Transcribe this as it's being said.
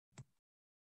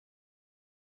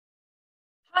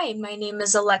Hi, my name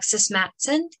is Alexis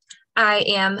Mattson. I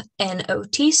am an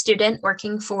OT student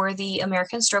working for the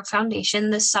American Stroke Foundation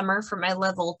this summer for my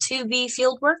Level 2B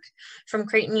fieldwork from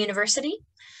Creighton University.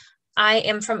 I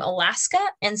am from Alaska,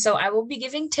 and so I will be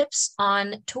giving tips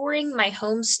on touring my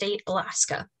home state,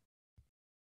 Alaska.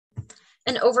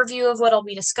 An overview of what I'll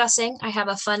be discussing. I have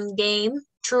a fun game,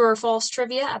 true or false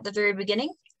trivia at the very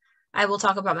beginning. I will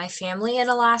talk about my family in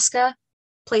Alaska,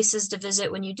 places to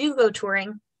visit when you do go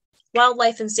touring,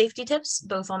 wildlife and safety tips,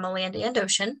 both on the land and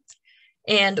ocean,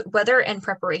 and weather and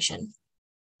preparation.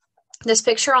 This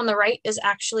picture on the right is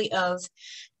actually of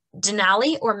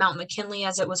Denali, or Mount McKinley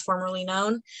as it was formerly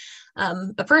known,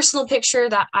 a personal picture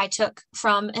that I took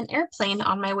from an airplane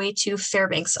on my way to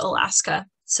Fairbanks, Alaska.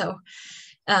 So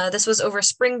this was over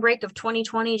spring break of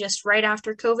 2020, just right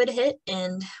after COVID hit,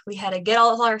 and we had to get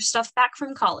all of our stuff back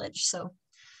from college. So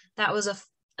that was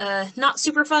a not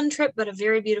super fun trip, but a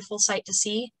very beautiful sight to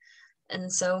see. And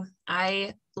so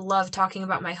I love talking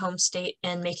about my home state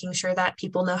and making sure that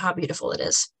people know how beautiful it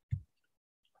is.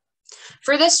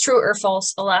 For this true or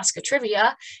false Alaska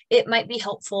trivia, it might be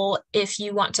helpful if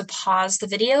you want to pause the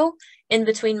video. In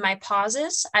between my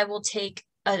pauses, I will take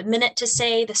a minute to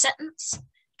say the sentence,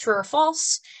 true or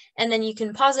false, and then you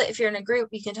can pause it if you're in a group,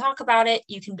 you can talk about it,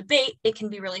 you can debate, it can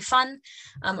be really fun.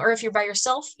 Or if you're by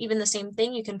yourself, even the same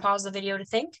thing, you can pause the video to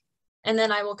think. And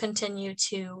then I will continue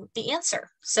to the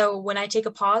answer. So when I take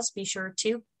a pause, be sure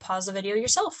to pause the video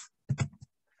yourself.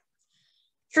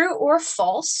 True or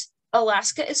false,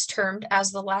 Alaska is termed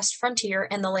as the last frontier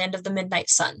and the land of the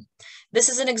midnight sun. This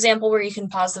is an example where you can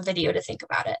pause the video to think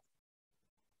about it.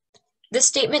 This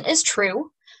statement is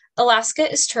true.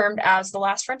 Alaska is termed as the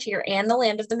last frontier and the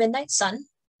land of the midnight sun.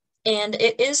 And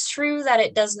it is true that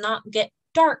it does not get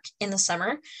dark in the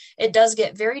summer. It does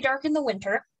get very dark in the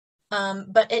winter.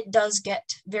 But it does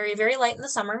get very, very light in the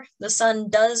summer. The sun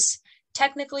does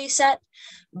technically set,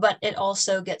 but it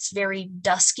also gets very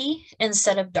dusky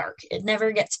instead of dark. It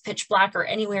never gets pitch black or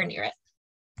anywhere near it.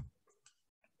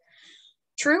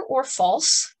 True or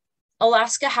false,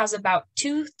 Alaska has about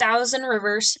 2,000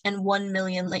 rivers and 1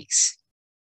 million lakes.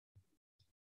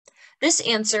 This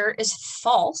answer is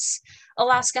false.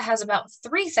 Alaska has about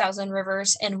 3,000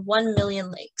 rivers and 1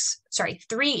 million lakes. Sorry,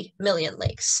 3 million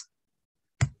lakes.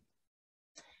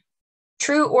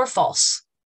 True or false?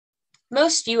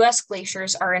 Most U.S.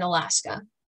 glaciers are in Alaska.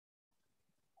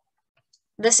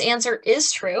 This answer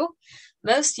is true.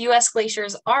 Most U.S.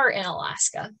 glaciers are in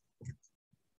Alaska.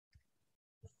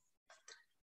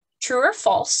 True or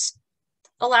false?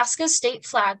 Alaska's state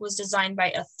flag was designed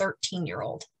by a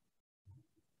 13-year-old.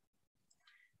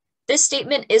 This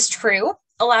statement is true.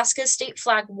 Alaska's state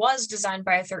flag was designed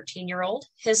by a 13-year-old.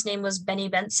 His name was Benny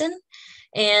Benson.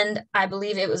 And I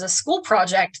believe it was a school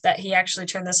project that he actually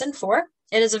turned this in for.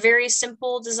 It is a very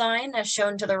simple design as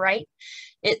shown to the right.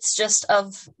 It's just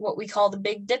of what we call the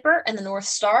Big Dipper and the North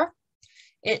Star.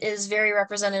 It is very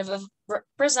representative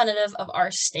of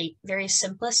our state. Very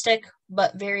simplistic,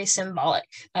 but very symbolic.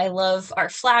 I love our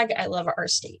flag. I love our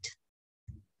state.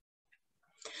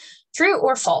 True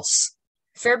or false?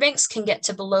 Fairbanks can get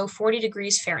to below 40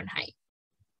 degrees Fahrenheit.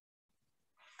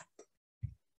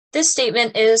 This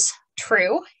statement is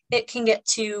true. It can get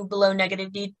to below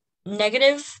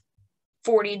negative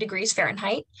 40 degrees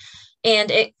Fahrenheit,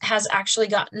 and it has actually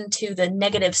gotten to the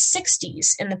negative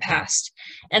 60s in the past.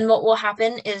 And what will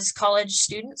happen is college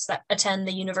students that attend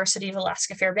the University of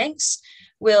Alaska Fairbanks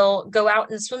will go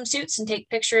out in swimsuits and take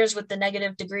pictures with the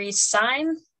negative degrees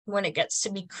sign when it gets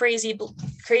to be crazy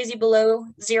below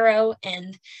zero,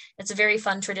 and it's a very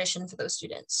fun tradition for those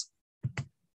students.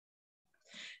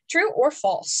 True or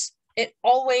false? It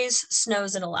always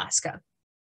snows in Alaska.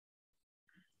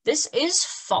 This is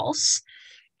false.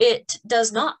 It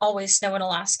does not always snow in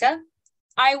Alaska.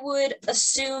 I would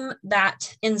assume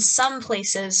that in some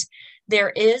places there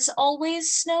is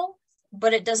always snow,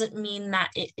 but it doesn't mean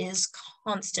that it is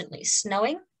constantly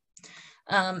snowing.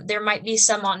 There might be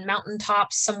some on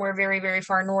mountaintops somewhere very, very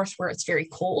far north where it's very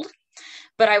cold.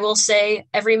 But I will say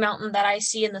every mountain that I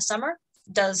see in the summer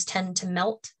does tend to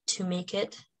melt to make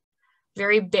it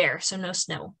very bare, so no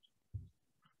snow.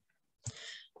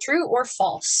 True or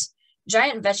false?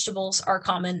 Giant vegetables are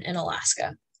common in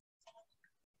Alaska.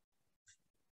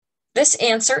 This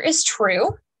answer is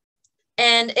true,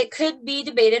 and it could be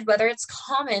debated whether it's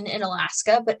common in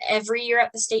Alaska, but every year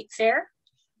at the state fair,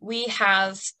 we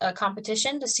have a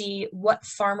competition to see what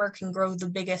farmer can grow the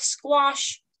biggest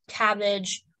squash,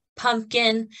 cabbage,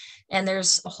 pumpkin, and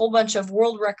there's a whole bunch of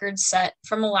world records set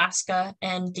from Alaska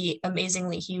and the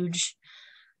amazingly huge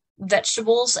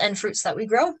vegetables and fruits that we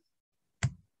grow.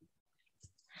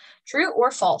 True or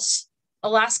false?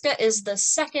 Alaska is the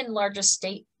second largest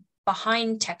state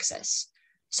behind Texas.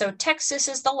 So Texas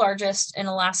is the largest and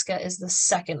Alaska is the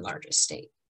second largest state.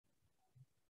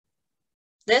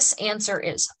 This answer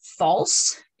is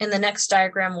false, and the next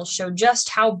diagram will show just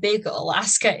how big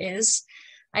Alaska is.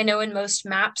 I know in most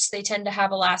maps, they tend to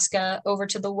have Alaska over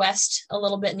to the west, a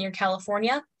little bit near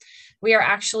California. We are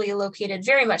actually located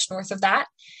very much north of that,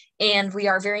 and we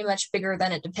are very much bigger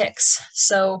than it depicts.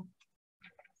 So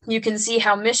you can see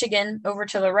how Michigan, over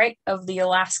to the right of the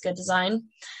Alaska design,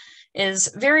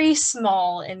 is very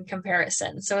small in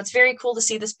comparison. So it's very cool to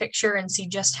see this picture and see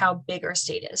just how big our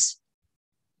state is.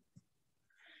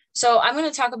 So I'm going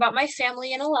to talk about my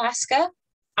family in Alaska.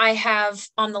 I have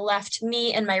on the left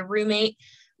me and my roommate.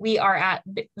 We are at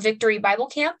Victory Bible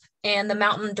Camp, and the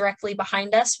mountain directly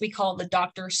behind us we call the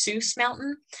Dr. Seuss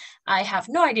Mountain. I have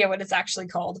no idea what it's actually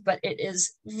called, but it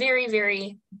is very,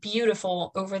 very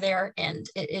beautiful over there, and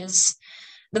it is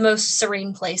the most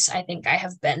serene place I think I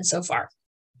have been so far.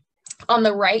 On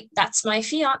the right, that's my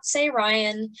fiance,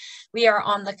 Ryan. We are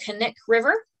on the Knik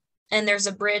River, and there's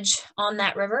a bridge on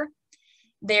that river.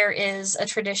 There is a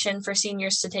tradition for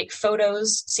seniors to take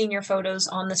photos, senior photos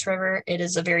on this river. It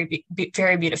is a very,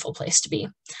 very beautiful place to be.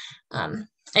 And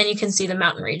you can see the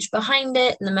mountain range behind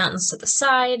it and the mountains to the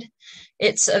side.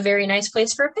 It's a very nice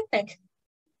place for a picnic.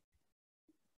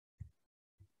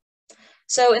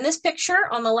 So in this picture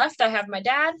on the left, I have my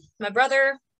dad, my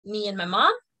brother, me and my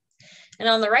mom. And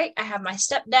on the right, I have my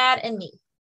stepdad and me.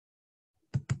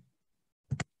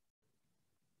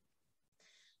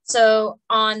 So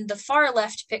on the far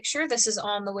left picture, this is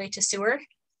on the way to Seward,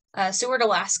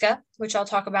 Alaska, which I'll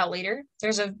talk about later.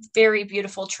 There's a very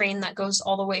beautiful train that goes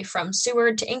all the way from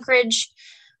Seward to Anchorage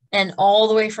and all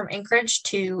the way from Anchorage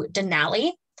to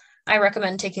Denali. I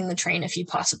recommend taking the train if you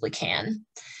possibly can.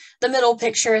 The middle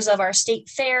picture is of our state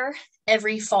fair.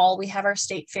 Every fall we have our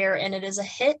state fair and it is a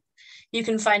hit. You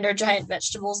can find our giant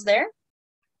vegetables there.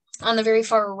 On the very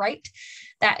far right,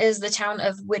 that is the town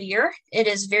of Whittier. It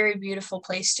is a very beautiful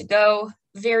place to go,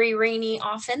 very rainy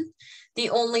often.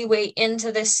 The only way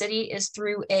into this city is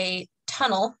through a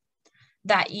tunnel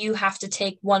that you have to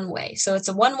take one way. So it's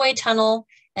a one-way tunnel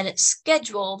and it's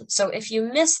scheduled. So if you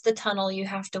miss the tunnel, you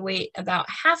have to wait about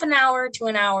half an hour to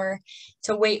an hour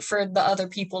to wait for the other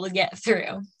people to get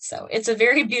through. So it's a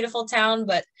very beautiful town,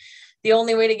 but the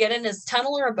only way to get in is a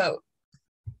tunnel or a boat.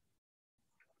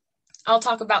 I'll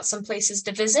talk about some places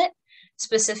to visit,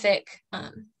 specific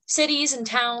cities and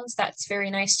towns that's very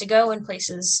nice to go and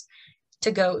places to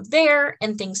go there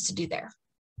and things to do there.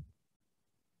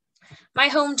 My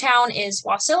hometown is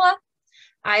Wasilla.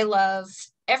 I love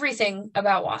everything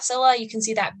about Wasilla. You can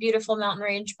see that beautiful mountain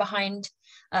range behind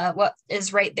what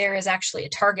is right there is actually a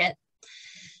Target.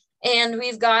 And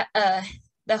we've got the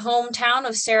hometown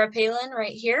of Sarah Palin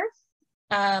right here.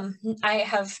 I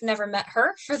have never met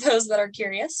her, for those that are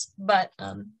curious, but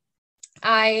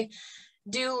I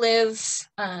do live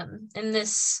in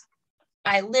this,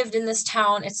 I lived in this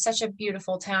town. It's such a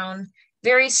beautiful town,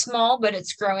 very small, but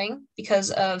it's growing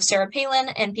because of Sarah Palin,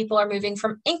 and people are moving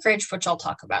from Anchorage, which I'll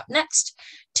talk about next,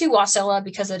 to Wasilla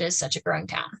because it is such a growing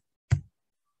town.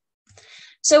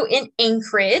 So in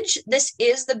Anchorage, this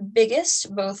is the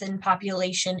biggest, both in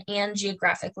population and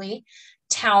geographically,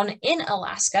 town in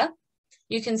Alaska.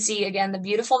 You can see, again, the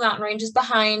beautiful mountain ranges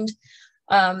behind.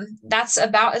 That's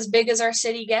about as big as our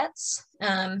city gets.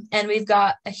 And we've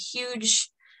got a huge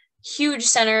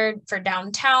center for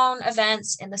downtown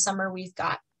events. In the summer, we've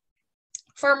got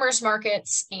farmers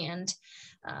markets. And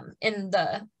in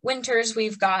the winters,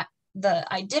 we've got the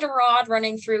Iditarod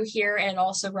running through here, and it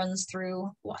also runs through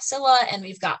Wasilla. And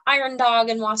we've got Iron Dog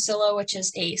in Wasilla, which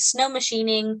is a snow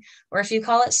machining, or if you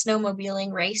call it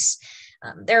snowmobiling race.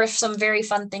 There are some very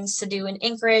fun things to do in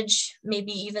Anchorage,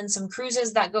 maybe even some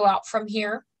cruises that go out from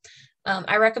here.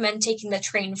 I recommend taking the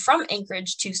train from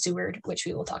Anchorage to Seward, which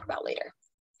we will talk about later.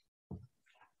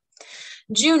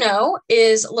 Juneau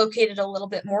is located a little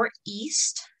bit more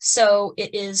east, so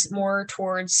it is more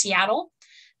towards Seattle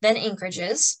than Anchorage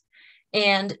is.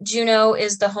 And Juneau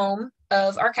is the home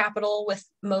of our capital with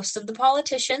most of the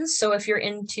politicians. So if you're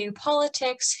into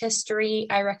politics, history,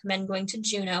 I recommend going to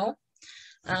Juneau.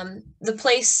 The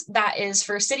place that is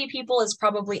for city people is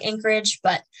probably Anchorage,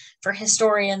 but for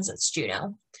historians, it's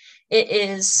Juneau. It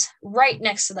is right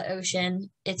next to the ocean.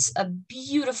 It's a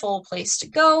beautiful place to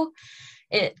go.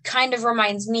 It kind of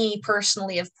reminds me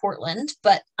personally of Portland,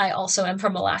 but I also am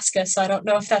from Alaska, so I don't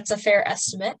know if that's a fair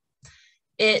estimate.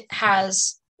 It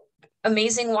has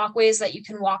amazing walkways that you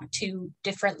can walk to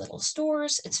different little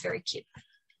stores. It's very cute.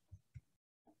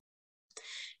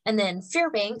 And then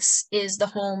Fairbanks is the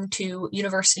home to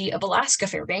University of Alaska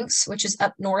Fairbanks, which is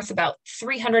up north about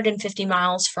 350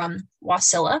 miles from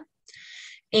Wasilla.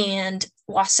 And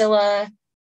Wasilla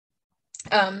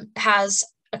has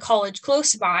a college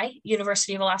close by,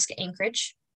 University of Alaska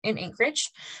Anchorage, in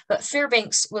Anchorage, but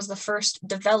Fairbanks was the first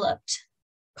developed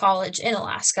college in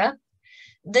Alaska.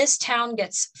 This town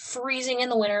gets freezing in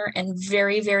the winter and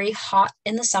very, very hot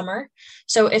in the summer.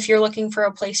 So if you're looking for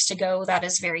a place to go that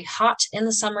is very hot in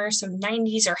the summer, so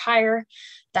 90s or higher,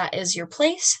 that is your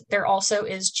place. There also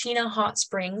is Chena Hot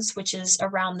Springs, which is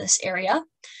around this area.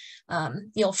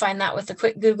 You'll find that with a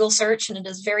quick Google search, and it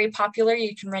is very popular.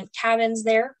 You can rent cabins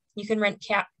there. You can rent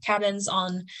cabins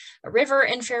on a river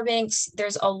in Fairbanks.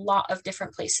 There's a lot of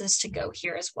different places to go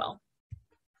here as well.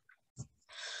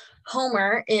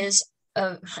 Homer is,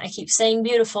 I keep saying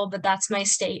beautiful, but that's my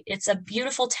state. It's a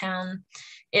beautiful town.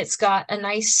 It's got a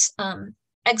nice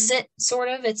exit, sort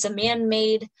of. It's a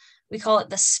man-made, we call it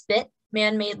the Spit,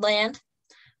 man-made land.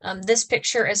 This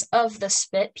picture is of the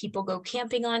Spit. People go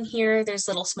camping on here. There's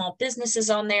little small businesses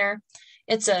on there.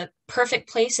 It's a perfect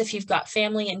place if you've got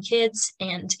family and kids,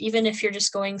 and even if you're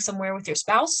just going somewhere with your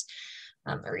spouse,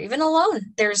 or even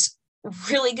alone. There's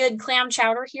really good clam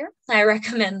chowder here. I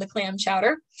recommend the clam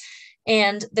chowder.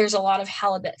 And there's a lot of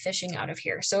halibut fishing out of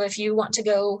here. So if you want to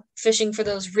go fishing for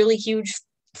those really huge,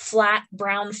 flat,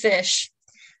 brown fish,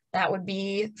 that would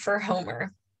be for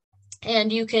Homer.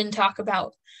 And you can talk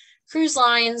about cruise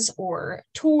lines or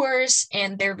tours,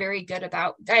 and they're very good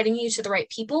about guiding you to the right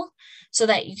people so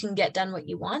that you can get done what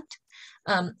you want.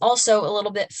 Also, a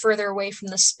little bit further away from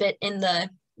the Spit, in the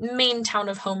main town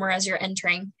of Homer as you're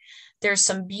entering, there's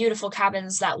some beautiful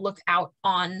cabins that look out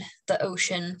on the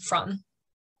ocean from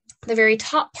the very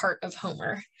top part of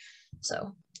Homer.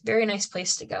 So very nice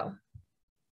place to go.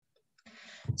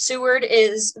 Seward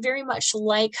is very much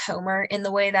like Homer in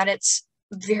the way that it's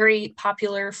very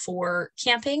popular for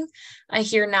camping. I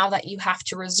hear now that you have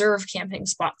to reserve camping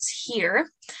spots here.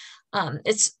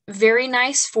 It's very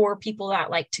nice for people that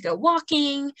like to go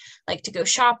walking, like to go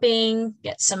shopping,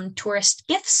 get some tourist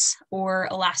gifts or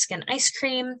Alaskan ice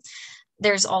cream.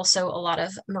 There's also a lot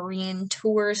of marine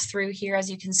tours through here, as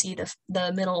you can see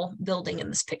the middle building in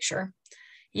this picture.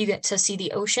 You get to see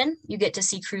the ocean. You get to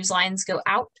see cruise lines go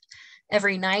out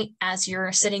every night as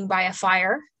you're sitting by a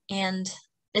fire, and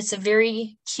it's a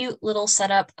very cute little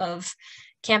setup of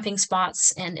camping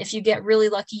spots. And if you get really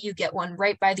lucky, you get one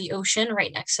right by the ocean,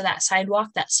 right next to that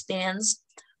sidewalk that spans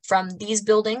from these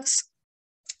buildings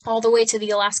all the way to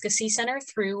the Alaska Sea Center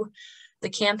through the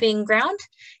camping ground.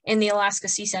 And the Alaska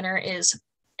Sea Center is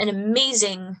an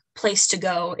amazing place to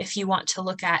go if you want to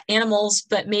look at animals,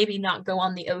 but maybe not go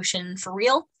on the ocean for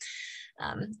real.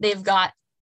 They've got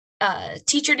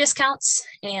teacher discounts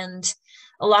and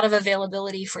a lot of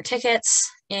availability for tickets,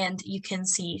 and you can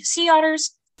see sea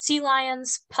otters, sea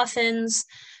lions, puffins.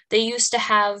 They used to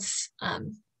have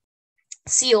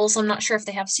seals. I'm not sure if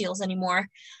they have seals anymore,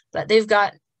 but they've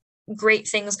got great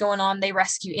things going on. They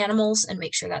rescue animals and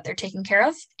make sure that they're taken care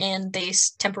of, and they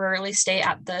temporarily stay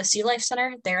at the Sea Life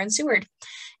Center there in Seward.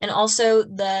 And also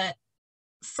the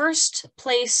first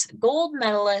place gold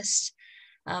medalist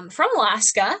from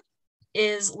Alaska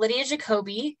is Lydia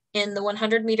Jacoby in the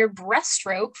 100-meter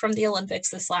breaststroke from the Olympics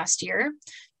this last year.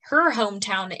 Her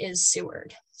hometown is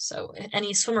Seward. So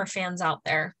any swimmer fans out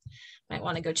there might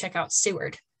want to go check out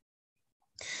Seward.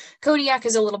 Kodiak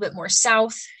is a little bit more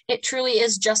south. It truly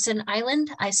is just an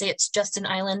island. I say it's just an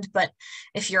island, but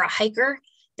if you're a hiker,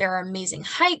 there are amazing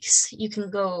hikes. You can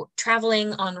go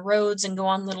traveling on roads and go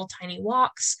on little tiny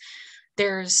walks.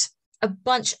 There's a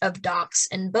bunch of docks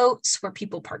and boats where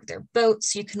people park their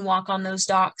boats. You can walk on those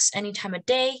docks any time of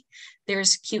day.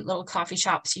 There's cute little coffee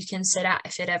shops you can sit at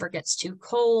if it ever gets too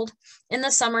cold. In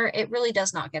the summer, it really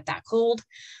does not get that cold,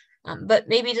 but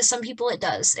maybe to some people it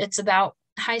does. It's about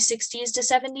high 60s to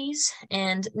 70s,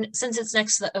 and since it's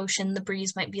next to the ocean, the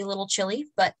breeze might be a little chilly,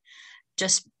 but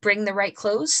just bring the right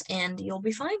clothes and you'll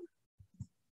be fine.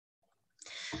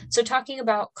 So talking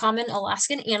about common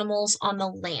Alaskan animals on the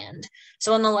land.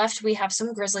 So on the left, we have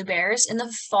some grizzly bears in the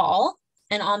fall.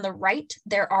 And on the right,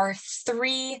 there are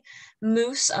 3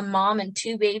 moose, a mom and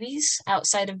 2 babies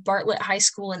outside of Bartlett High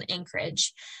School in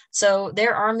Anchorage. So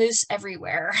there are moose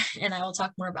everywhere, and I will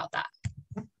talk more about that.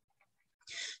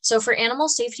 So for animal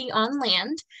safety on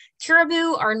land,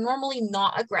 caribou are normally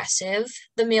not aggressive.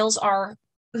 The males are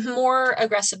more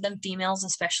aggressive than females,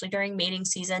 especially during mating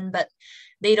season, but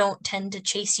they don't tend to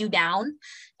chase you down,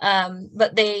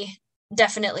 but they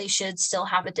definitely should still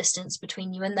have a distance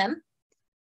between you and them.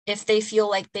 If they feel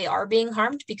like they are being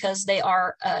harmed because they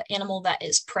are an animal that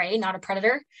is prey, not a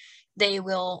predator, they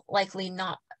will likely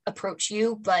not approach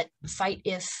you, but fight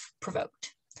if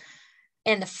provoked.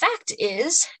 And the fact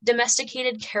is,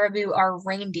 domesticated caribou are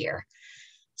reindeer.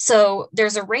 So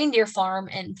there's a reindeer farm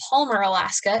in Palmer,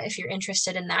 Alaska, if you're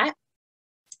interested in that.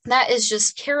 That is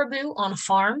just caribou on a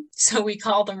farm, so we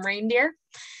call them reindeer.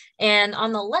 And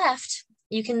on the left,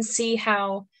 you can see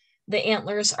how the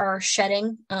antlers are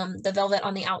shedding the velvet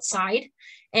on the outside.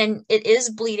 And it is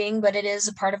bleeding, but it is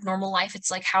a part of normal life.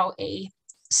 It's like how a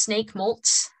snake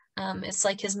molts. It's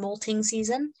like his molting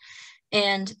season.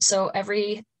 And so I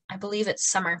believe it's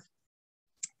summer,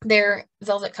 their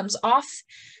velvet comes off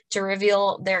to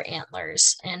reveal their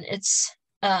antlers. And it's,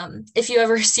 if you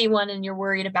ever see one and you're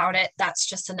worried about it, that's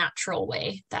just a natural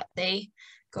way that they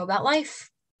go about life.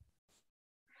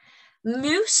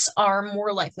 Moose are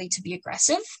more likely to be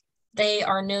aggressive. They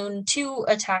are known to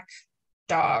attack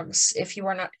dogs if you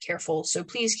are not careful, so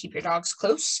please keep your dogs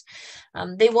close.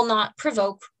 They will not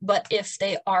provoke, but if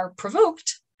they are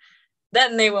provoked,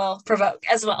 then they will provoke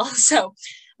as well. So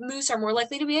moose are more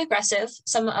likely to be aggressive.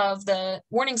 Some of the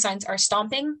warning signs are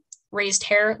stomping, raised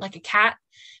hair like a cat,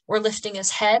 or lifting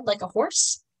his head like a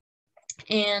horse.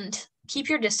 And keep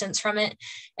your distance from it.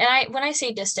 And when I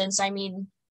say distance, I mean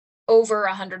over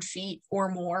 100 feet or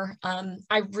more.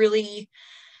 I really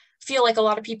feel like a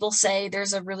lot of people say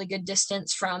there's a really good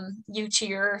distance from you to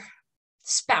your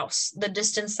spouse. The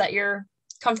distance that you're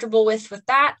comfortable with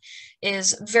that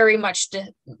is very much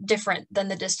different than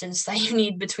the distance that you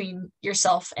need between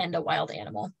yourself and a wild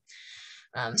animal.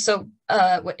 So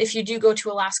if you do go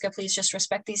to Alaska, please just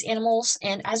respect these animals.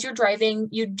 And as you're driving,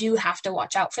 you do have to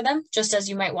watch out for them, just as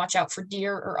you might watch out for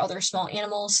deer or other small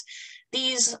animals.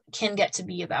 These can get to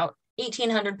be about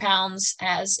 1,800 pounds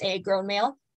as a grown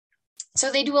male. So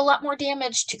they do a lot more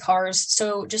damage to cars.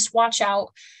 So just watch out,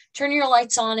 turn your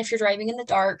lights on if you're driving in the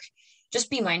dark, just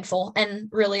be mindful. And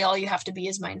really all you have to be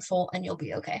is mindful and you'll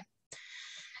be okay.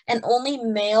 And only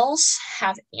males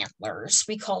have antlers.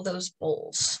 We call those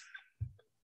bulls.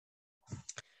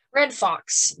 Red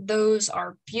fox, those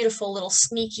are beautiful little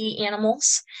sneaky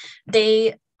animals.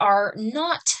 They are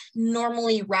not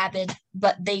normally rabid,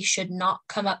 but they should not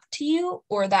come up to you,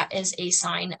 or that is a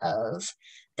sign of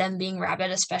them being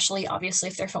rabid, especially obviously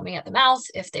if they're foaming at the mouth,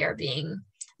 if they are being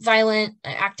violent,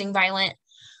 acting violent.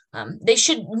 They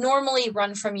should normally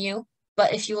run from you,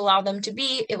 but if you allow them to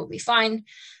be, it will be fine.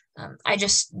 I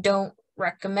just don't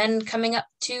recommend coming up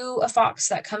to a fox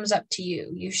that comes up to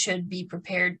you. You should be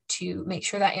prepared to make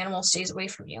sure that animal stays away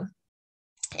from you.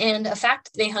 And a fact,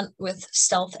 they hunt with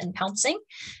stealth and pouncing.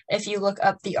 If you look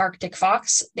up the Arctic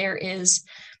fox, there is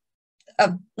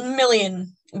a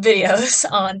million videos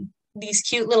on these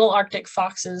cute little Arctic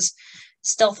foxes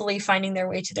stealthily finding their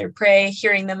way to their prey,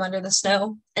 hearing them under the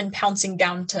snow, and pouncing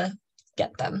down to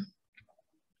get them.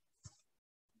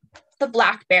 The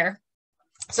black bear.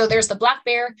 So there's the black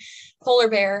bear, polar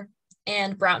bear,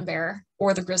 and brown bear,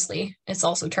 or the grizzly, it's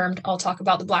also termed. I'll talk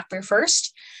about the black bear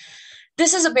first.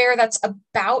 This is a bear that's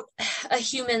about a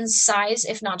human's size,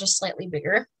 if not just slightly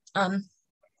bigger.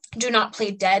 Do not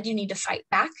play dead, you need to fight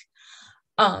back.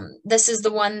 This is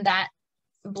the one that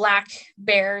black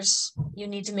bears, you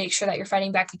need to make sure that you're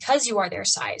fighting back because you are their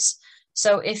size.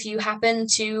 So if you happen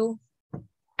to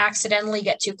accidentally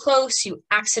get too close, you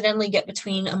accidentally get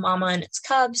between a mama and its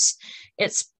cubs,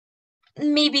 it's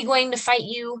maybe going to fight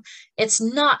you. It's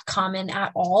not common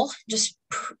at all. Just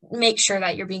make sure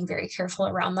that you're being very careful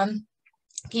around them.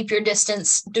 Keep your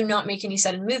distance. Do not make any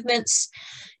sudden movements.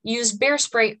 Use bear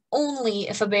spray only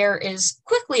if a bear is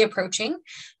quickly approaching.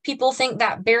 People think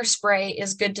that bear spray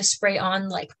is good to spray on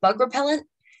like bug repellent.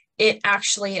 It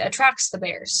actually attracts the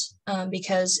bears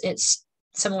because it's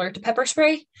similar to pepper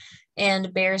spray,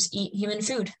 and bears eat human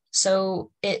food. So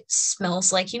it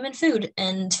smells like human food,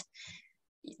 and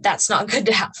that's not good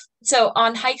to have. So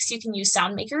on hikes, you can use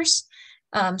sound makers.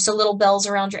 So little bells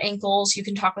around your ankles. You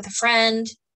can talk with a friend,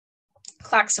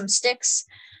 clack some sticks.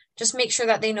 Just make sure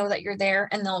that they know that you're there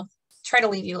and they'll try to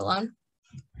leave you alone.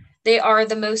 They are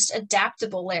the most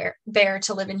adaptable bear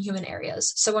to live in human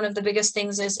areas. So one of the biggest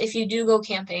things is if you do go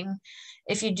camping,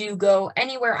 if you do go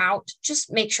anywhere out,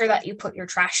 just make sure that you put your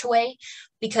trash away,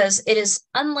 because it is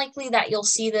unlikely that you'll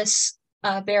see this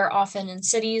bear often in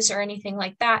cities or anything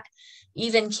like that.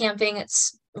 Even camping,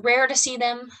 it's rare to see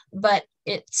them, but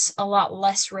it's a lot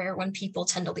less rare when people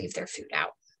tend to leave their food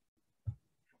out.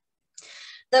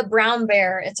 The brown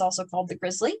bear, it's also called the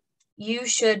grizzly. You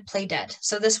should play dead.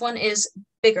 So this one is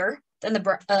bigger than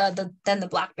the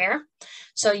black bear.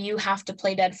 So you have to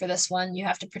play dead for this one. You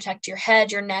have to protect your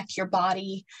head, your neck, your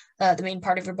body, the main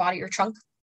part of your body, your trunk.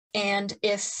 And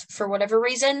if for whatever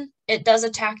reason it does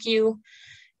attack you,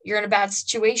 you're in a bad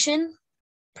situation,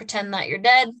 pretend that you're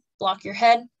dead, block your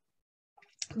head.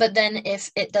 But then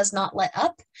if it does not let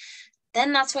up,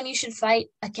 then that's when you should fight.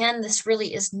 Again, this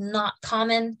really is not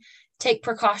common. Take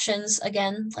precautions,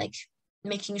 again, like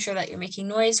making sure that you're making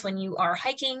noise when you are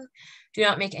hiking. Do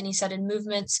not make any sudden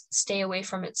movements. Stay away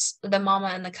from the mama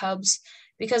and the cubs,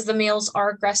 because the males are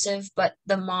aggressive, but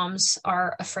the moms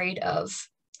are afraid of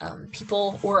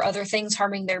people or other things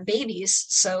harming their babies.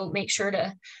 So make sure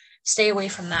to stay away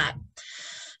from that.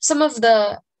 Some of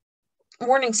the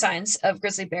warning signs of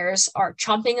grizzly bears are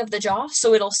chomping of the jaw.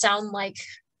 So it'll sound like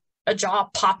a jaw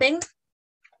popping,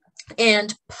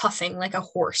 and puffing like a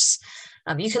horse.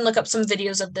 You can look up some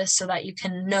videos of this so that you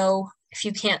can know if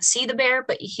you can't see the bear,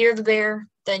 but you hear the bear,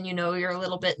 then you know you're a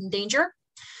little bit in danger.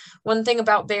 One thing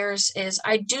about bears is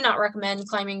I do not recommend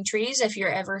climbing trees if you're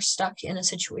ever stuck in a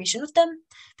situation with them,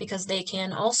 because they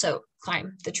can also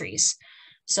climb the trees.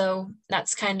 So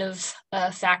that's kind of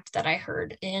a fact that I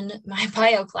heard in my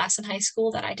bio class in high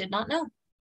school that I did not know.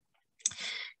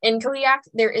 In Kodiak,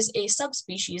 there is a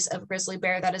subspecies of grizzly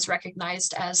bear that is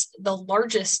recognized as the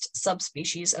largest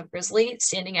subspecies of grizzly,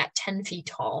 standing at 10 feet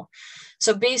tall.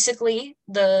 So basically,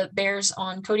 the bears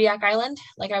on Kodiak Island,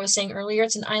 like I was saying earlier,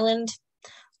 it's an island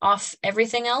off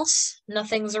everything else,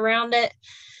 nothing's around it.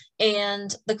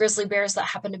 And the grizzly bears that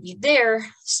happen to be there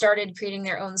started creating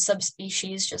their own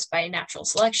subspecies just by natural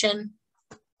selection,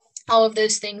 all of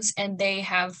those things, and they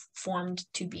have formed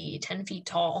to be 10 feet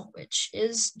tall, which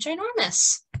is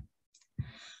ginormous.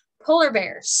 Polar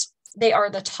bears. They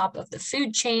are the top of the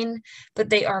food chain,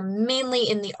 but they are mainly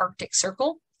in the Arctic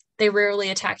Circle. They rarely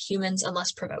attack humans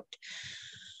unless provoked.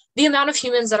 The amount of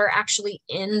humans that are actually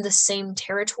in the same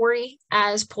territory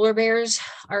as polar bears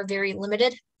are very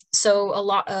limited. So a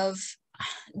lot of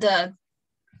the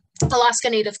Alaska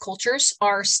Native cultures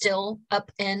are still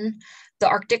up in the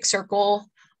Arctic Circle,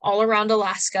 all around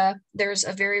Alaska. There's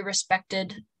a very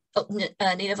respected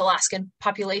Native Alaskan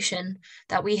population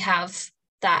that we have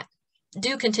that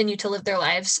do continue to live their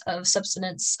lives of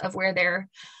subsistence of where their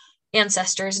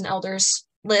ancestors and elders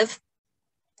live.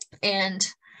 And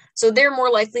so they're more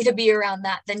likely to be around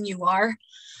that than you are.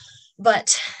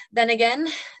 But then again,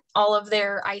 all of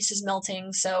their ice is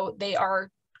melting, so they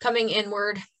are coming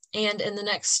inward. And in the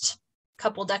next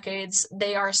couple decades,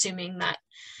 they are assuming that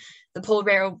the polar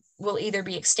bear will either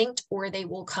be extinct or they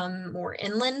will come more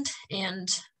inland and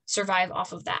survive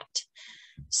off of that.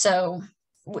 So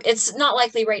it's not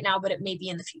likely right now, but it may be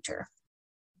in the future.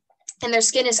 And their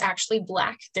skin is actually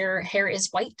black. Their hair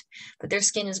is white, but their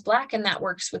skin is black, and that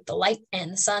works with the light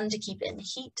and the sun to keep in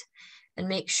heat and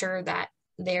make sure that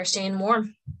they are staying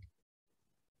warm.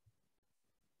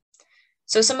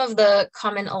 So some of the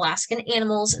common Alaskan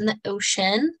animals in the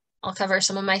ocean, I'll cover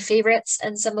some of my favorites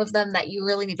and some of them that you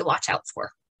really need to watch out for.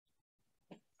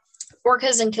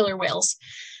 Orcas and killer whales.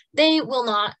 They will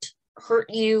not hurt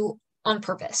you on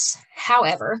purpose.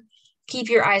 However, keep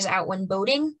your eyes out when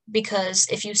boating, because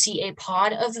if you see a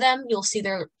pod of them, you'll see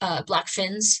their black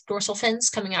fins, dorsal fins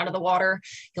coming out of the water.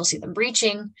 You'll see them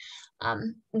breaching.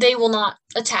 They will not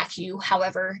attack you.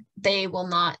 However, they will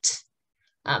not,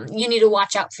 you need to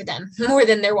watch out for them more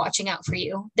than they're watching out for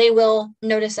you. They will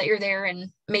notice that you're there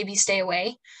and maybe stay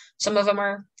away. Some of them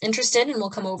are interested and will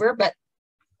come over, but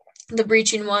the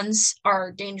breaching ones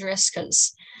are dangerous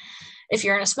because if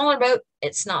you're in a smaller boat,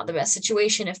 it's not the best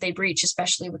situation if they breach,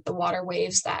 especially with the water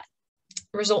waves that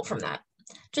result from that.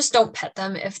 Just don't pet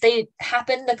them. If they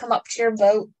happen to come up to your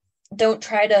boat, don't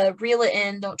try to reel it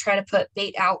in. Don't try to put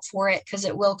bait out for it, because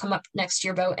it will come up next to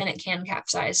your boat and it can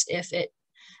capsize if it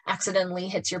accidentally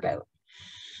hits your boat.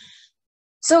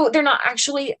 So they're not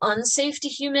actually unsafe to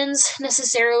humans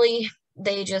necessarily.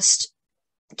 They just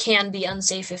can be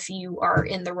unsafe if you are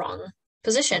in the wrong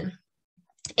position.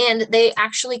 And they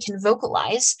actually can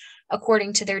vocalize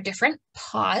according to their different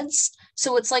pods.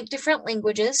 So it's like different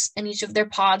languages, and each of their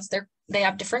pods, they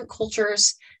have different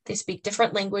cultures. They speak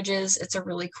different languages. It's a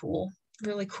really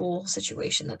cool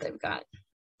situation that they've got.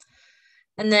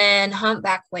 And then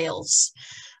humpback whales.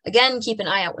 Again, keep an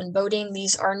eye out when boating.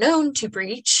 These are known to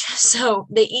breach. So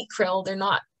they eat krill. They're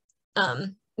not,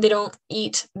 they don't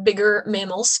eat bigger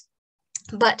mammals.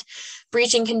 But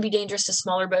breaching can be dangerous to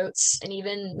smaller boats and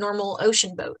even normal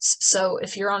ocean boats. So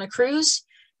if you're on a cruise,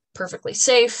 perfectly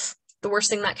safe. The worst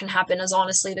thing that can happen is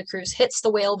honestly the cruise hits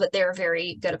the whale, but they're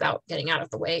very good about getting out of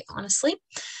the way, honestly.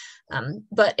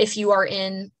 But if you are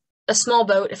in a small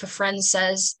boat, if a friend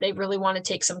says they really want to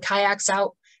take some kayaks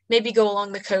out, maybe go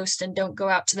along the coast and don't go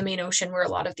out to the main ocean where a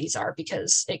lot of these are,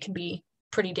 because it can be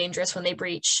pretty dangerous when they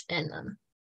breach. And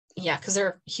yeah, because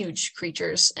they're huge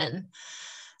creatures and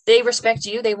they respect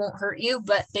you. They won't hurt you,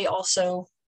 but they also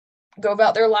go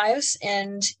about their lives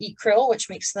and eat krill, which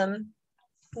makes them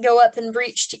go up and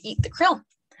breach to eat the krill.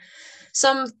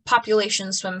 Some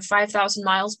populations swim 5,000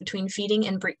 miles between feeding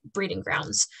and breeding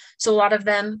grounds. So a lot of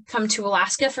them come to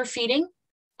Alaska for feeding,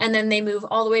 and then they move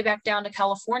all the way back down to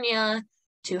California,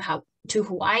 to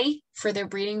Hawaii for their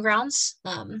breeding grounds,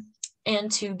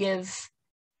 and to give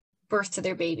birth to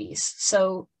their babies.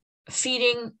 So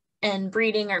feeding and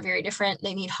breeding are very different.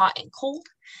 They need hot and cold,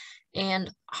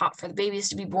 and hot for the babies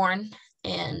to be born.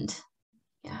 And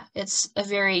yeah, it's a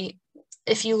very,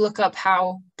 if you look up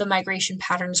how the migration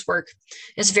patterns work,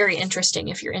 it's very interesting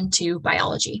if you're into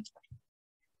biology.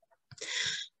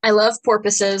 I love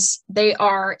porpoises. They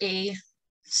are a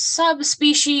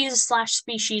subspecies /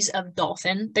 species of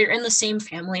dolphin. They're in the same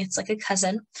family. It's like a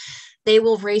cousin. They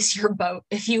will race your boat.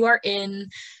 If you are in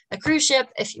a cruise ship,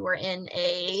 if you are in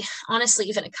honestly,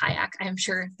 even a kayak, I'm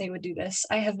sure they would do this.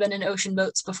 I have been in ocean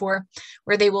boats before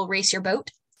where they will race your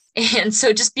boat. And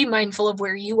so just be mindful of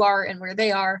where you are and where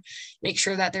they are. Make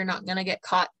sure that they're not going to get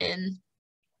caught in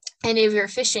any of your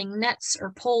fishing nets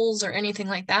or poles or anything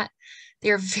like that.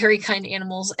 They are very kind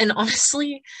animals. And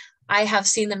honestly, I have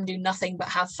seen them do nothing but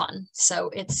have fun. So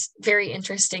it's very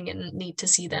interesting and neat to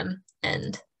see them,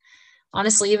 and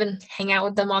honestly, even hang out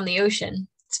with them on the ocean.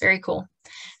 It's very cool.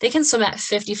 They can swim at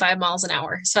 55 miles an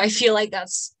hour. So I feel like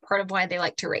that's part of why they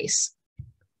like to race.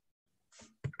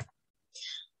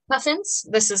 Puffins,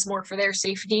 this is more for their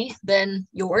safety than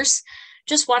yours.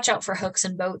 Just watch out for hooks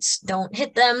and boats. Don't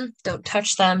hit them, don't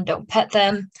touch them, don't pet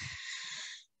them.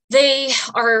 They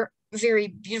are very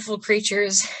beautiful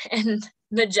creatures and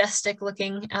majestic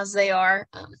looking as they are.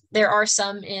 There are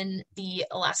some in the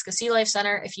Alaska Sea Life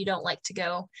Center if you don't like to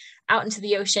go out into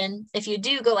the ocean. If you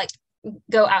do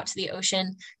go out to the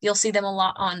ocean, you'll see them a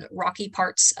lot on rocky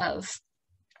parts of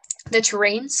the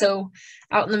terrain. So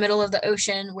out in the middle of the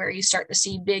ocean where you start to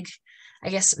see big, I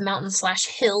guess, mountains /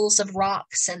 hills of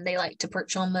rocks, and they like to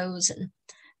perch on those and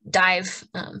dive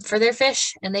for their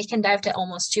fish. And they can dive to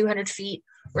almost 200 feet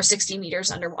or 60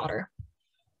 meters underwater.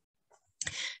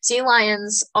 Sea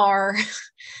lions are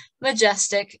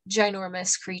majestic,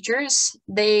 ginormous creatures.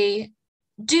 They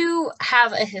do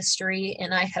have a history,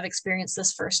 and I have experienced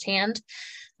this firsthand.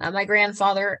 My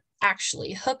grandfather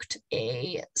actually hooked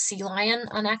a sea lion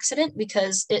on accident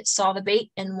because it saw the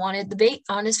bait and wanted the bait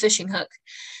on his fishing hook.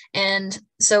 And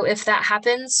so if that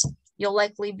happens, you'll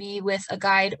likely be with a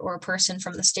guide or a person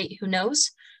from the state who knows.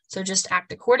 So just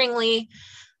act accordingly.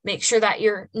 Make sure that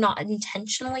you're not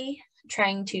intentionally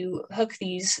trying to hook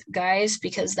these guys,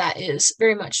 because that is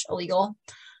very much illegal.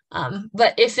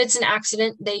 But if it's an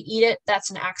accident, they eat it, that's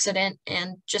an accident,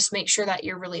 and just make sure that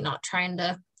you're really not trying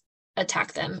to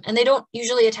attack them. And they don't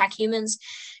usually attack humans.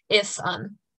 If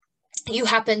you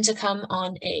happen to come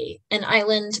on an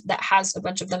island that has a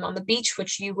bunch of them on the beach,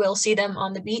 which you will see them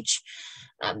on the beach,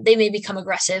 they may become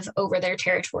aggressive over their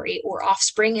territory or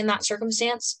offspring in that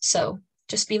circumstance. So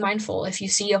just be mindful. If you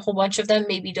see a whole bunch of them,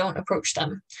 maybe don't approach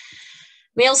them.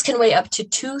 Males can weigh up to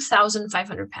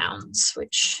 2,500 pounds,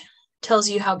 which tells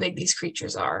you how big these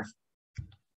creatures are.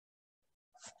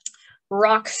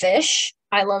 Rockfish.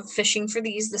 I love fishing for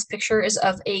these. This picture is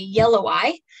of a yellow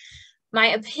eye. My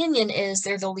opinion is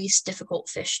they're the least difficult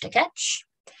fish to catch.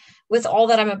 With all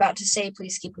that I'm about to say,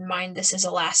 please keep in mind this is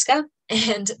Alaska,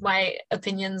 and my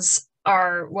opinions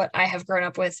are what I have grown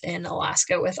up with in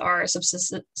Alaska with our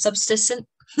subsistence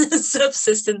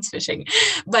fishing.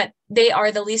 But they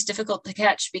are the least difficult to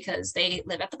catch because they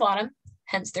live at the bottom,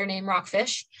 hence their name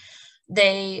rockfish.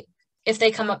 If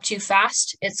they come up too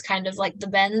fast, it's kind of like the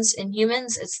bends in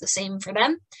humans. It's the same for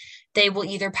them. They will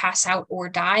either pass out or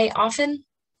die often.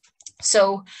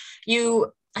 So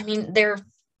they're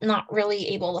not really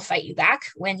able to fight you back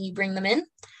when you bring them in.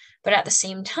 But at the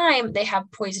same time, they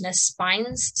have poisonous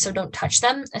spines, so don't touch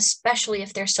them, especially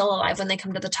if they're still alive when they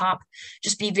come to the top.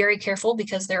 Just be very careful,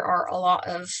 because there are a lot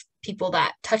of people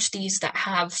that touch these that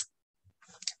have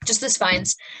just the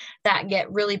spines that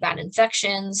get really bad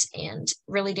infections and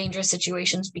really dangerous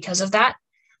situations because of that.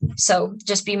 So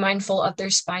just be mindful of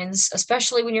their spines,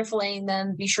 especially when you're filleting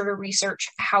them. Be sure to research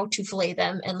how to fillet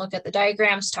them and look at the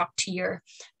diagrams, talk to your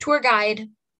tour guide,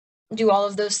 do all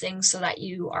of those things so that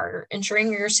you are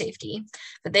ensuring your safety.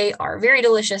 But they are very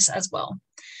delicious as well.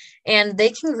 And they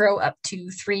can grow up to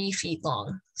 3 feet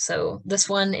long. So this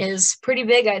one is pretty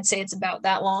big. I'd say it's about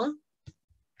that long.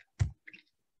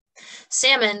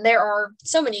 Salmon, there are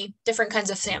so many different kinds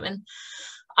of salmon.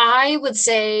 I would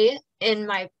say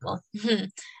my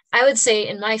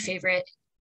favorite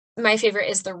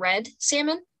is the red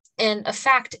salmon. And a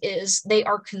fact is they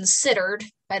are considered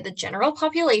by the general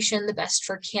population the best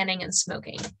for canning and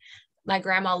smoking. My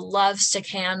grandma loves to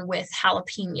can with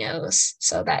jalapenos,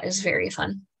 so that is very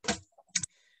fun.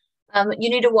 You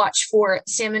need to watch for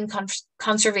salmon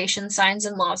conservation signs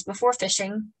and laws before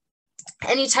fishing.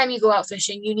 Anytime you go out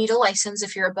fishing, you need a license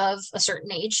if you're above a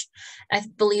certain age. I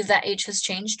believe that age has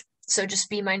changed, so just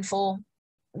be mindful.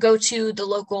 Go to the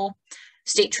local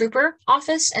state trooper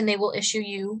office and they will issue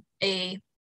you a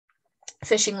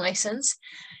fishing license.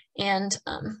 And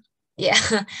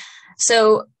yeah,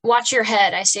 so watch your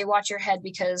head. I say watch your head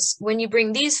because when you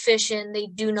bring these fish in, they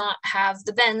do not have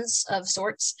the bends of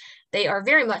sorts. They are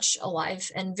very much alive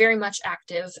and very much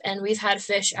active. And we've had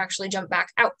fish actually jump back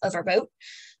out of our boat.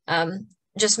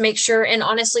 Just make sure, and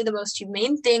honestly, the most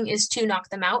humane thing is to knock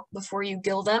them out before you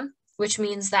gill them, which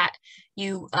means that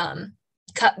you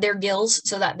cut their gills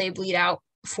so that they bleed out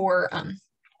for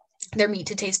their meat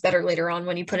to taste better later on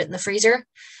when you put it in the freezer.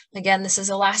 Again, this is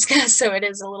Alaska, so it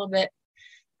is a little bit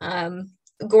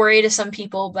gory to some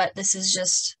people, but this is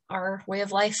just our way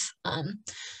of life.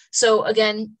 So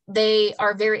again, they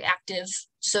are very active,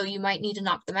 so you might need to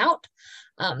knock them out.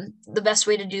 The best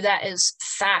way to do that is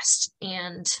fast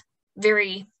and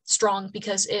very strong,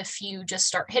 because if you just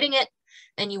start hitting it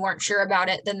and you aren't sure about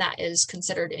it, then that is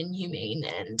considered inhumane.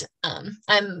 And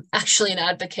I'm actually an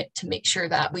advocate to make sure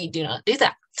that we do not do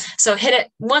that. So hit it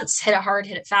once, hit it hard,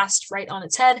 hit it fast, right on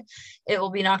its head. It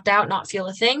will be knocked out, not feel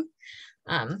a thing.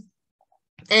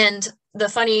 And the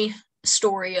funny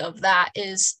story of that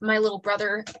is my little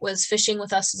brother was fishing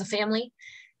with us as a family,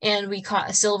 and we caught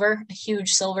a silver, a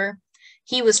huge silver.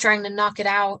 He was trying to knock it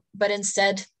out, but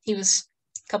instead he was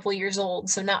a couple years old,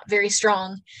 so not very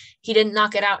strong. He didn't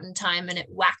knock it out in time, and it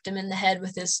whacked him in the head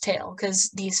with his tail,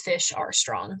 because these fish are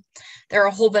strong. There are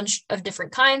a whole bunch of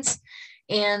different kinds,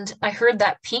 and I heard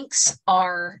that pinks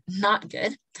are not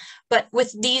good. But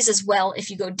with these as well, if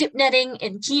you go dip netting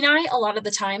in Kenai, a lot of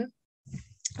the time,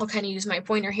 I'll kind of use my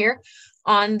pointer here,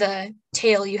 on the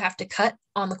tail you have to cut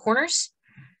on the corners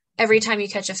every time you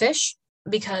catch a fish,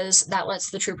 because that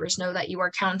lets the troopers know that you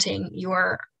are counting, you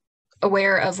are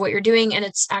aware of what you're doing, and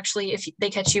it's actually, if they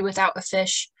catch you without a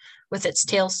fish with its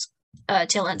tail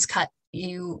ends cut,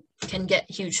 you can get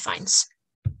huge fines.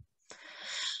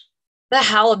 The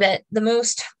halibut, the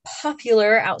most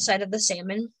popular outside of the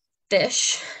salmon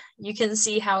fish, you can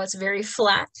see how it's very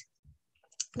flat.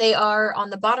 They are on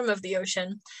the bottom of the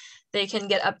ocean. They can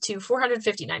get up to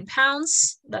 459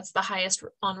 pounds. That's the highest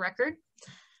on record.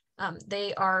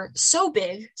 They are so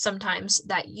big sometimes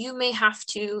that you may have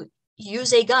to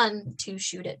use a gun to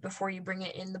shoot it before you bring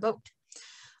it in the boat.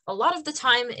 A lot of the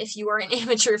time, if you are an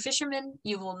amateur fisherman,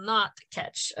 you will not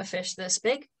catch a fish this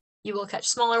big. You will catch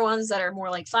smaller ones that are more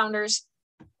like flounders.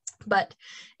 But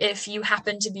if you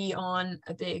happen to be on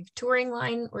a big touring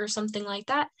line or something like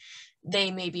that,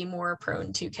 they may be more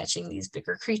prone to catching these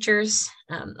bigger creatures.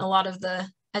 A lot of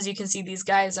as you can see, these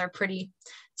guys are pretty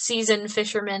seasoned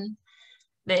fishermen.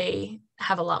 They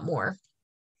have a lot more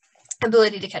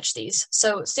ability to catch these.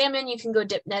 So salmon, you can go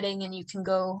dip netting, and you can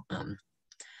go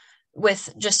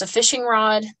with just a fishing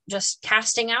rod, just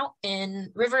casting out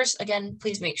in rivers. Again,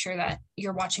 please make sure that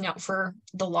you're watching out for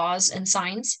the laws and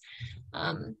signs.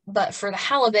 But for the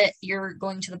halibut, you're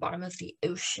going to the bottom of the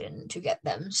ocean to get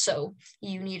them. So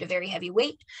you need a very heavy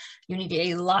weight. You need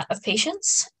a lot of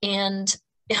patience and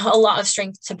a lot of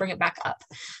strength to bring it back up.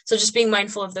 So just being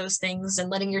mindful of those things and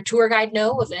letting your tour guide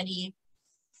know of any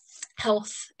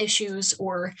health issues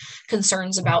or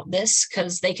concerns about this,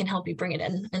 because they can help you bring it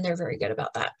in, and they're very good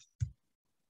about that.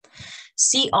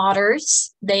 Sea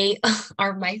otters, they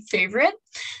are my favorite.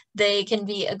 They can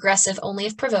be aggressive only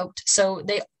if provoked. So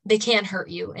they can hurt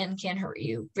you, and can hurt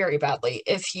you very badly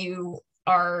if you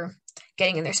are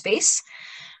getting in their space,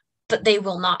 but they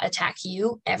will not attack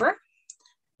you ever.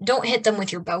 Don't hit them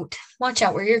with your boat. Watch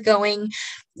out where you're going.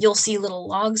 You'll see little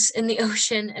logs in the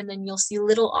ocean, and then you'll see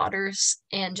little otters,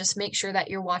 and just make sure that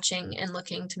you're watching and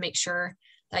looking to make sure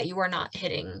that you are not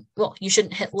hitting, well, you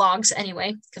shouldn't hit logs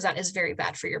anyway, because that is very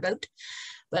bad for your boat,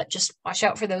 but just watch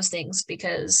out for those things,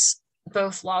 because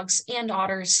both logs and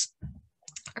otters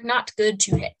are not good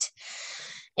to hit.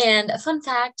 And a fun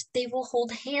fact, they will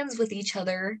hold hands with each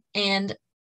other and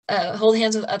hold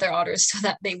hands with other otters so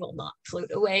that they will not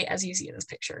float away, as you see in this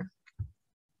picture.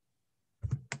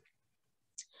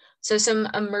 So some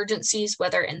emergencies,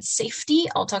 weather, and safety.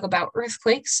 I'll talk about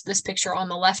earthquakes. This picture on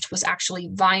the left was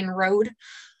actually Vine Road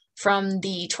from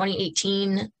the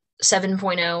 2018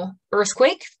 7.0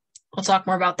 earthquake. I'll talk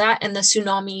more about that, and the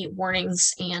tsunami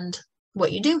warnings and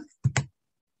what you do.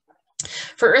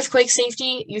 For earthquake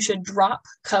safety, you should drop,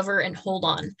 cover, and hold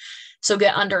on. So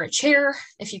get under a chair.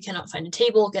 If you cannot find a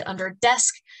table, get under a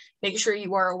desk. Make sure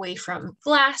you are away from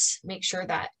glass. Make sure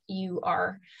that you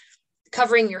are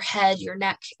covering your head, your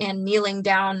neck, and kneeling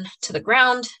down to the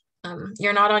ground.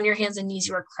 You're not on your hands and knees,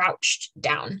 you are crouched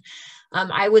down.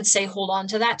 I would say hold on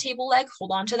to that table leg,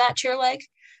 hold on to that chair leg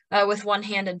with one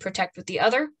hand and protect with the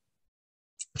other,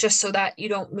 just so that you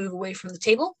don't move away from the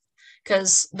table.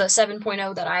 Because the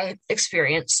 7.0 that I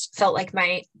experienced felt like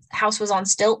my house was on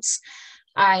stilts.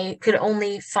 I could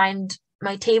only find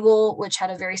my table, which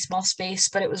had a very small space,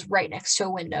 but it was right next to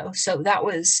a window. So that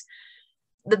was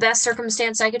the best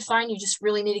circumstance I could find. You just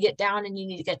really need to get down, and you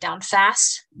need to get down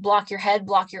fast. Block your head,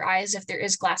 block your eyes if there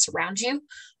is glass around you.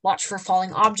 Watch for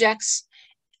falling objects.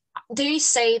 They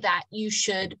say that you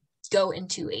should go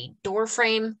into a door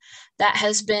frame. That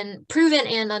has been proven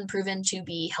and unproven to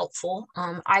be helpful.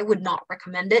 I would not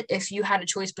recommend it. If you had a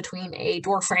choice between a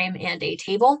door frame and a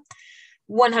table,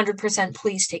 100%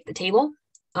 please take the table.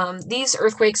 These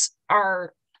earthquakes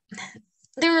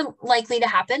they're likely to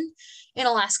happen in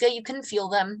Alaska. You can feel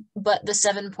them, but the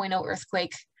 7.0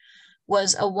 earthquake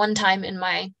was a one time in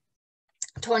my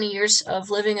 20 years of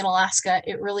living in Alaska.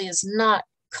 It really is not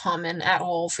common at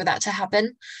all for that to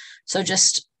happen. So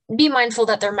just be mindful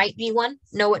that there might be one,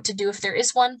 know what to do if there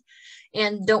is one,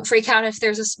 and don't freak out if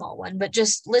there's a small one, but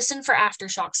just listen for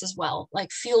aftershocks as well.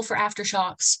 Like, feel for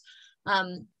aftershocks.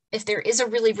 If there is a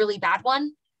really, really bad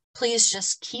one, please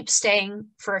just keep staying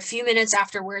for a few minutes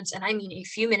afterwards. And I mean a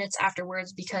few minutes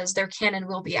afterwards, because there can and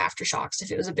will be aftershocks if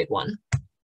it was a big one.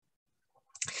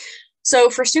 So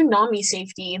for tsunami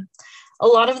safety, a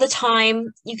lot of the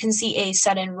time you can see a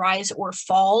sudden rise or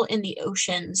fall in the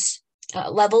ocean's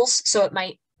levels. So it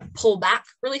might pull back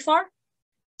really far,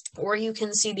 or you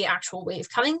can see the actual wave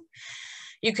coming.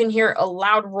 You can hear a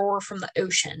loud roar from the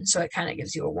ocean, so it kind of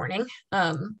gives you a warning.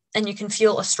 And you can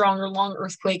feel a strong or long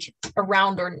earthquake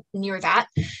around or near that.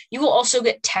 You will also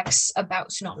get texts about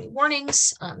tsunami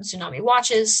warnings, tsunami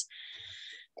watches.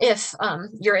 If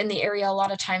you're in the area, a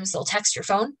lot of times they'll text your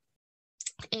phone,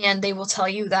 and they will tell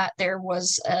you that there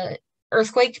was an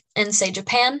earthquake in, say,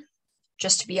 Japan,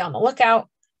 just to be on the lookout.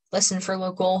 Listen for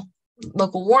local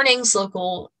warnings,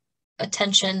 local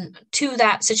attention to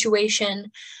that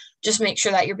situation. Just make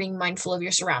sure that you're being mindful of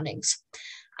your surroundings.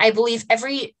 I believe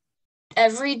every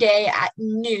day at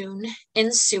noon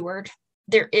in Seward,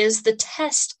 there is the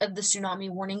test of the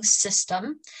tsunami warning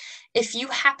system. If you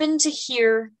happen to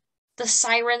hear the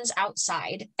sirens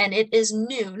outside and it is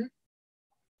noon,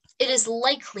 it is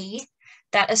likely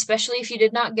that, especially if you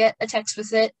did not get a text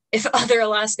with it, if other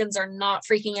Alaskans are not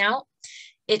freaking out,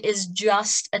 it is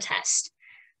just a test.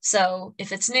 So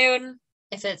if it's noon,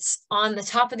 if it's on the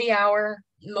top of the hour,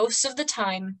 most of the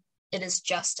time it is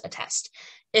just a test.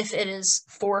 If it is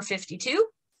 4:52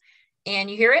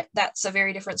 and you hear it, that's a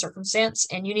very different circumstance,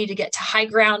 and you need to get to high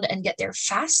ground and get there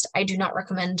fast. I do not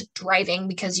recommend driving,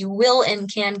 because you will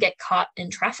and can get caught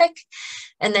in traffic,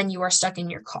 and then you are stuck in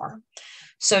your car.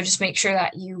 So just make sure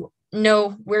that you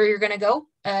know where you're going to go.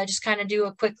 Just kind of do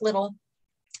a quick little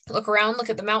look around, look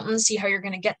at the mountains, see how you're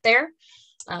going to get there.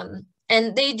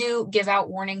 And they do give out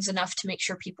warnings enough to make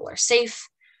sure people are safe.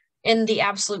 In the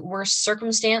absolute worst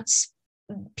circumstance,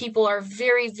 people are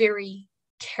very, very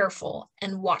careful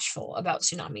and watchful about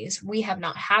tsunamis. We have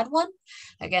not had one.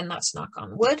 Again, that's knock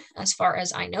on wood, as far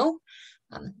as I know.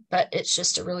 But it's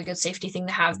just a really good safety thing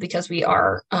to have, because we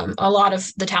are, a lot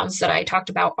of the towns that I talked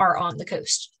about are on the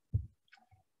coast.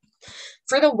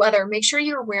 For the weather, make sure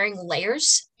you're wearing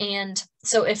layers. And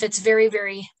so if it's very,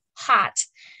 very hot,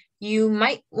 you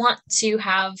might want to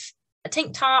have a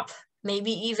tank top,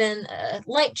 maybe even a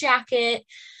light jacket.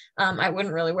 I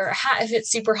wouldn't really wear a hat if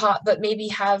it's super hot, but maybe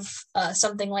have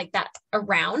something like that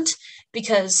around,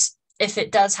 because if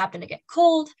it does happen to get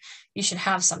cold, you should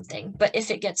have something. But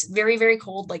if it gets very, very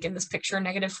cold, like in this picture,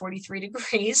 negative 43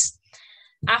 degrees,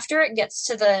 after it gets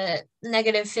to the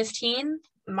negative 15,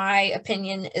 my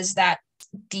opinion is that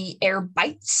the air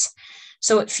bites.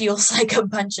 So it feels like a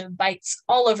bunch of bites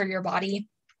all over your body.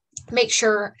 Make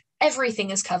sure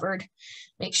everything is covered.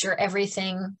 Make sure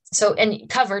everything, and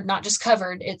covered, not just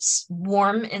covered, it's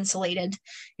warm, insulated.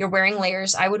 You're wearing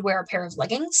layers. I would wear a pair of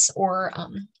leggings or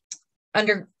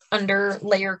under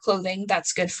layer clothing.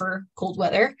 That's good for cold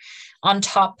weather. On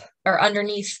top or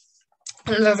underneath,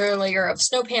 another layer of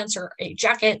snow pants or a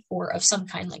jacket or of some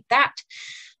kind like that.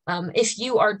 If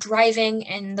you are driving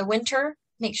in the winter,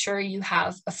 make sure you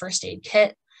have a first aid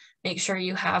kit. Make sure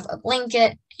you have a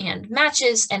blanket and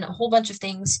matches and a whole bunch of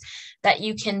things that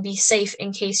you can be safe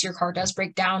in case your car does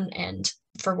break down and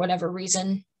for whatever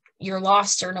reason you're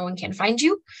lost or no one can find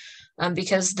you,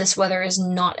 because this weather is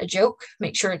not a joke.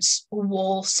 Make sure it's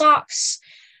wool socks.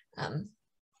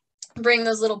 Bring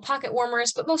those little pocket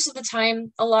warmers, but most of the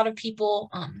time, a lot of people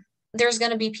there's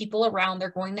going to be people around. They're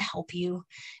going to help you.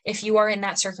 If you are in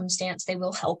that circumstance, they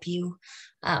will help you.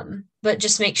 But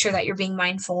just make sure that you're being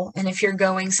mindful. And if you're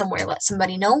going somewhere, let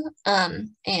somebody know,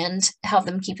 and have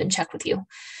them keep in check with you.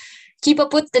 Keep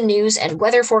up with the news and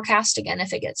weather forecast, again,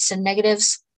 if it gets to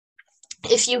negatives.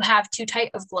 If you have too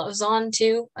tight of gloves on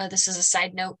too, this is a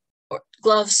side note, or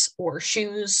gloves or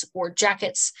shoes or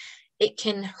jackets, it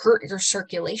can hurt your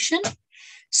circulation.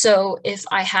 So if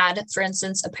I had, for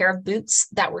instance, a pair of boots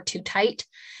that were too tight,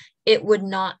 it would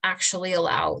not actually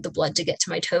allow the blood to get to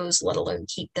my toes, let alone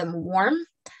keep them warm.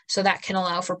 So that can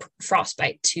allow for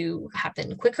frostbite to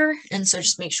happen quicker. And so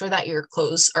just make sure that your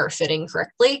clothes are fitting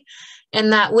correctly,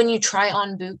 and that when you try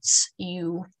on boots,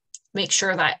 you make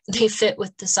sure that they fit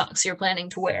with the socks you're planning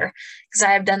to wear. Because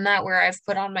I have done that where I've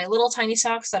put on my little tiny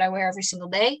socks that I wear every single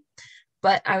day,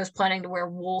 but I was planning to wear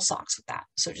wool socks with that.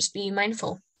 So just be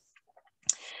mindful.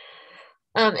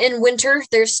 In winter,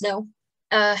 there's snow.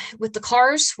 With the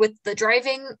cars, with the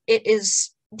driving, it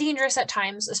is dangerous at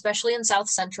times, especially in South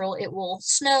Central. It will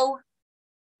snow,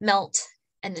 melt,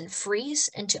 and then freeze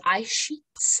into ice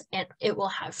sheets, and it will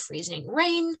have freezing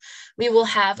rain. We will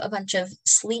have a bunch of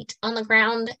sleet on the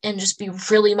ground, and just be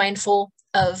really mindful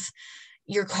of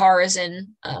your car is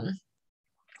in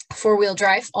four-wheel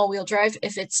drive, all-wheel drive.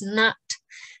 If it's not,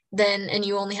 then, and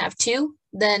you only have two,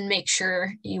 then make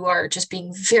sure you are just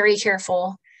being very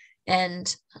careful,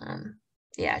 and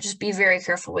yeah, just be very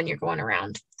careful when you're going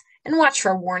around, and watch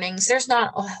for warnings. There's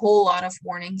not a whole lot of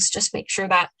warnings. Just make sure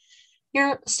that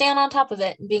you're staying on top of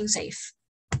it and being safe.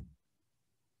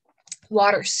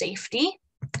 Water safety.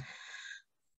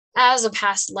 As a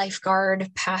past lifeguard,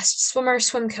 past swimmer,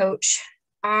 swim coach,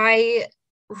 I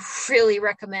really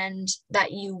recommend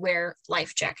that you wear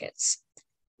life jackets.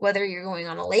 Whether you're going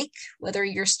on a lake, whether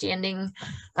you're standing,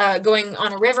 going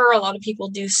on a river, a lot of people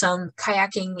do some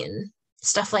kayaking and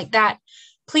stuff like that.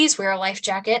 Please wear a life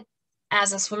jacket.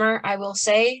 As a swimmer, I will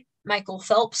say Michael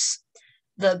Phelps,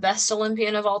 the best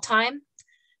Olympian of all time,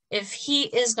 if he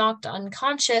is knocked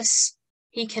unconscious,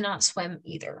 he cannot swim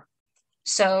either.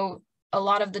 So a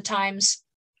lot of the times,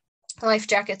 life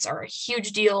jackets are a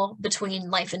huge deal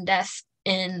between life and death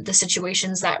in the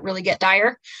situations that really get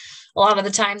dire. A lot of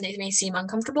the time, they may seem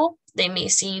uncomfortable, they may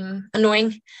seem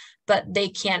annoying, but they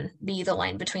can be the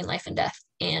line between life and death.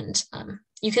 And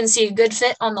you can see a good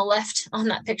fit on the left on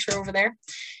that picture over there,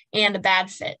 and a bad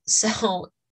fit. So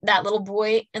that little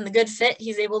boy in the good fit,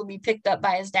 he's able to be picked up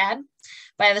by his dad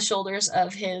by the shoulders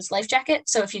of his life jacket.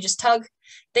 So if you just tug,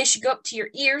 they should go up to your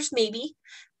ears maybe,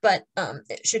 but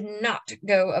it should not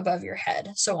go above your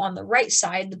head. So on the right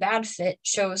side, the bad fit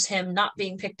shows him not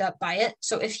being picked up by it.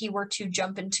 So if he were to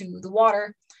jump into the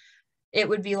water, it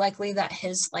would be likely that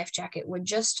his life jacket would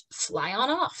just fly on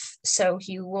off. So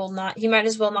he might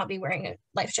as well not be wearing a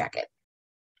life jacket.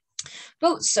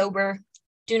 Boat sober.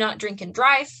 Do not drink and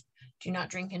drive. Do not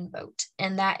drink and boat.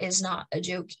 And that is not a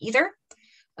joke either.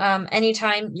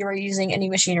 Anytime you're using any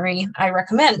machinery, I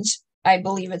recommend, I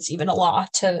believe it's even a law,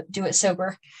 to do it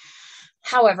sober.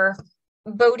 However,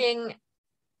 boating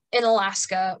in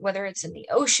Alaska, whether it's in the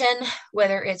ocean,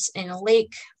 whether it's in a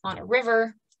lake, on a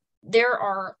river, there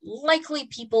are likely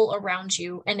people around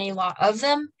you, and a lot of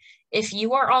them. If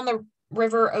you are on the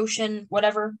river, ocean,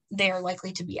 whatever, they are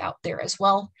likely to be out there as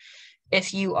well.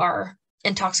 If you are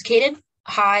intoxicated,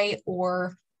 high,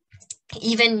 or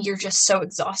even you're just so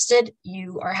exhausted,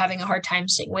 you are having a hard time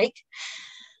staying awake,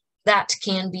 that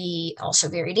can be also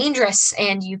very dangerous,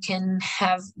 and you can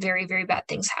have very, very bad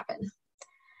things happen.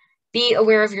 Be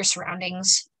aware of your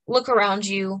surroundings. Look around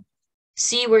you.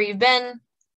 See where you've been.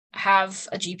 Have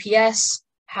a GPS.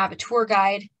 Have a tour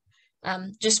guide.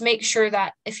 Just make sure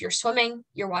that if you're swimming,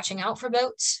 you're watching out for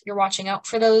boats. You're watching out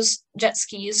for those jet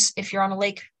skis. If you're on a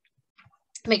lake,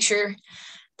 make sure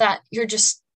that you're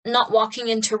just not walking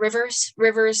into rivers.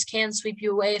 Rivers can sweep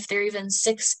you away if they're even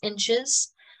 6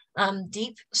 inches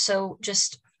deep. So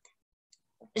just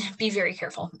be very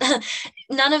careful.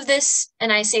 None of this,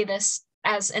 and I say this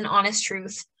as an honest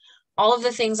truth, all of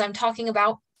the things I'm talking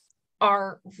about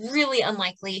are really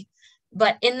unlikely,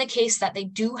 but in the case that they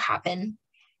do happen,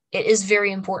 it is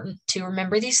very important to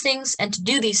remember these things and to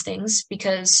do these things,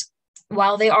 because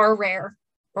while they are rare,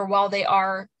 or while they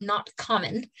are not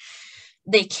common,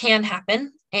 they can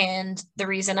happen. And the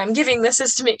reason I'm giving this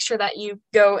is to make sure that you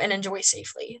go and enjoy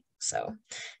safely. So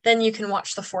then you can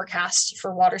watch the forecast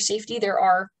for water safety. There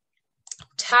are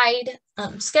tide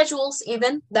schedules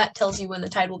even that tells you when the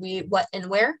tide will be what and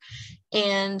where.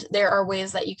 And there are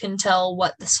ways that you can tell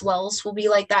what the swells will be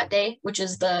like that day, which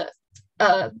is the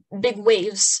big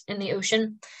waves in the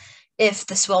ocean. If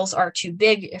the swells are too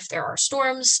big, if there are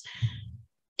storms,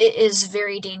 it is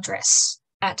very dangerous.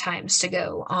 at times to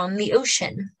go on the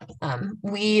ocean.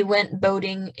 We went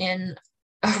boating in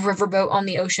a riverboat on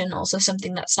the ocean, also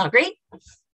something that's not great,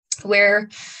 where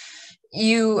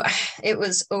it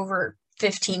was over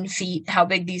 15 feet how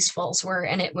big these falls were,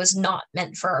 and it was not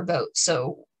meant for our boat.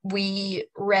 So we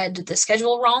read the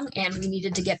schedule wrong, and we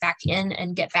needed to get back in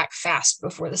and get back fast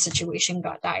before the situation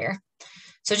got dire.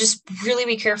 So just really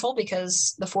be careful,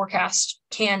 because the forecast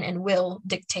can and will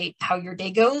dictate how your day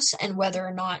goes and whether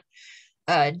or not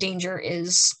danger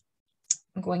is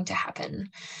going to happen.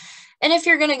 And if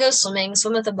you're going to go swimming,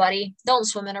 swim with a buddy. Don't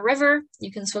swim in a river.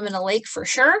 You can swim in a lake for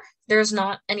sure. There's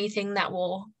not anything that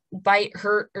will bite,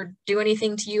 hurt, or do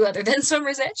anything to you other than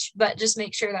swimmer's itch, but just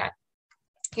make sure that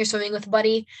you're swimming with a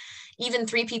buddy. Even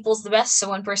 3 people is the best, so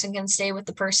one person can stay with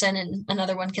the person and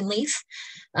another one can leave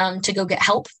to go get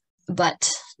help. But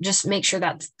just make sure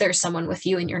that there's someone with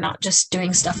you and you're not just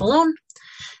doing stuff alone.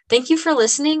 Thank you for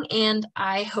listening, and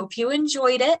I hope you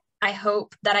enjoyed it. I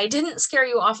hope that I didn't scare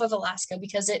you off of Alaska,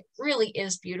 because it really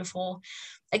is beautiful.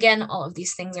 Again, all of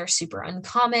these things are super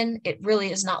uncommon. It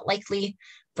really is not likely,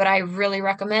 but I really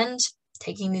recommend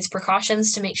taking these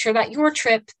precautions to make sure that your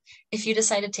trip, if you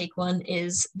decide to take one,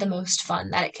 is the most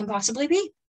fun that it can possibly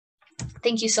be.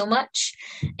 Thank you so much,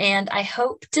 and I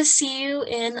hope to see you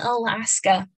in Alaska.